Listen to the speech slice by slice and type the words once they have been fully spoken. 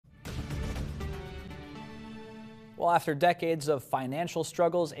Well, after decades of financial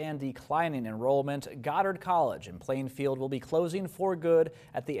struggles and declining enrollment, Goddard College in Plainfield will be closing for good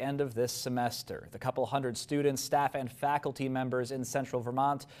at the end of this semester. The couple hundred students, staff, and faculty members in central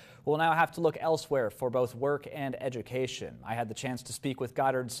Vermont will now have to look elsewhere for both work and education. I had the chance to speak with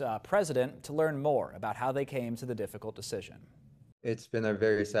Goddard's president to learn more about how they came to the difficult decision. It's been a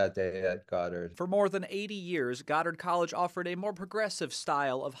very sad day at Goddard. For more than 80 years, Goddard College offered a more progressive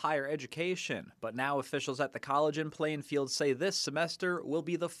style of higher education. But now officials at the college in Plainfield say this semester will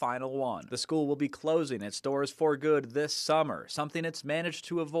be the final one. The school will be closing its doors for good this summer, something it's managed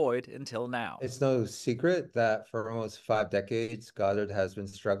to avoid until now. It's no secret that for almost 5 decades, Goddard has been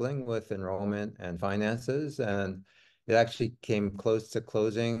struggling with enrollment and finances, and it actually came close to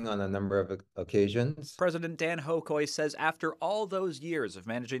closing on a number of occasions. President Dan Hokoy says after all those years of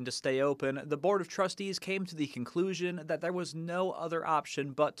managing to stay open, the Board of Trustees came to the conclusion that there was no other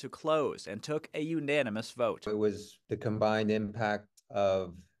option but to close and took a unanimous vote. It was the combined impact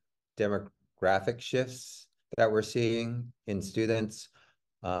of demographic shifts that we're seeing in students,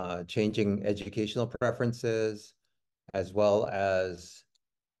 changing educational preferences, as well as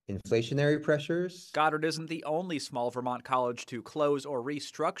inflationary pressures. Goddard isn't the only small Vermont college to close or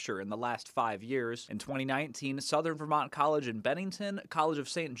restructure in the last 5 years. In 2019, Southern Vermont College in Bennington, College of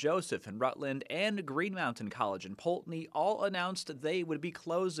St. Joseph in Rutland, and Green Mountain College in Poultney all announced they would be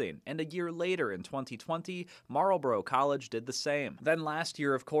closing. And a year later, in 2020, Marlborough College did the same. Then last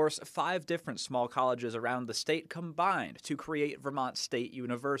year, of course, 5 different small colleges around the state combined to create Vermont State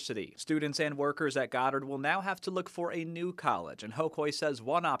University. Students and workers at Goddard will now have to look for a new college, and Hokoy says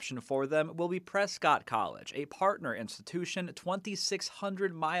one option for them will be Prescott College, a partner institution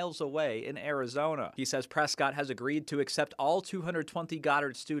 2,600 miles away in Arizona. He says Prescott has agreed to accept all 220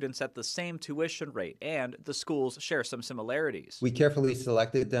 Goddard students at the same tuition rate, and the schools share some similarities. We carefully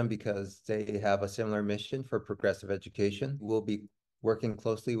selected them because they have a similar mission for progressive education. We'll be working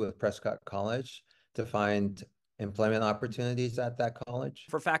closely with Prescott College to find employment opportunities at that college.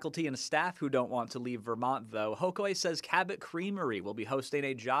 For faculty and staff who don't want to leave Vermont, though, Hokoy says Cabot Creamery will be hosting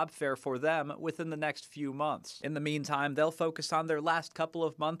a job fair for them within the next few months. In the meantime, they'll focus on their last couple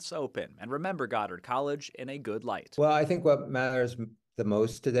of months open and remember Goddard College in a good light. Well, I think what matters the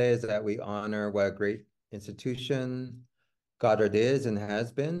most today is that we honor what a great institution Goddard is and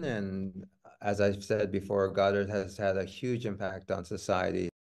has been. And as I've said before, Goddard has had a huge impact on society.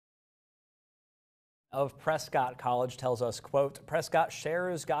 Of Prescott College tells us, quote, Prescott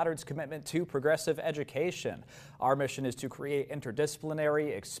shares Goddard's commitment to progressive education. Our mission is to create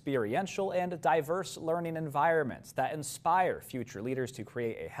interdisciplinary, experiential, and diverse learning environments that inspire future leaders to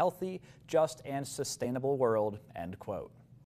create a healthy, just, and sustainable world, end quote.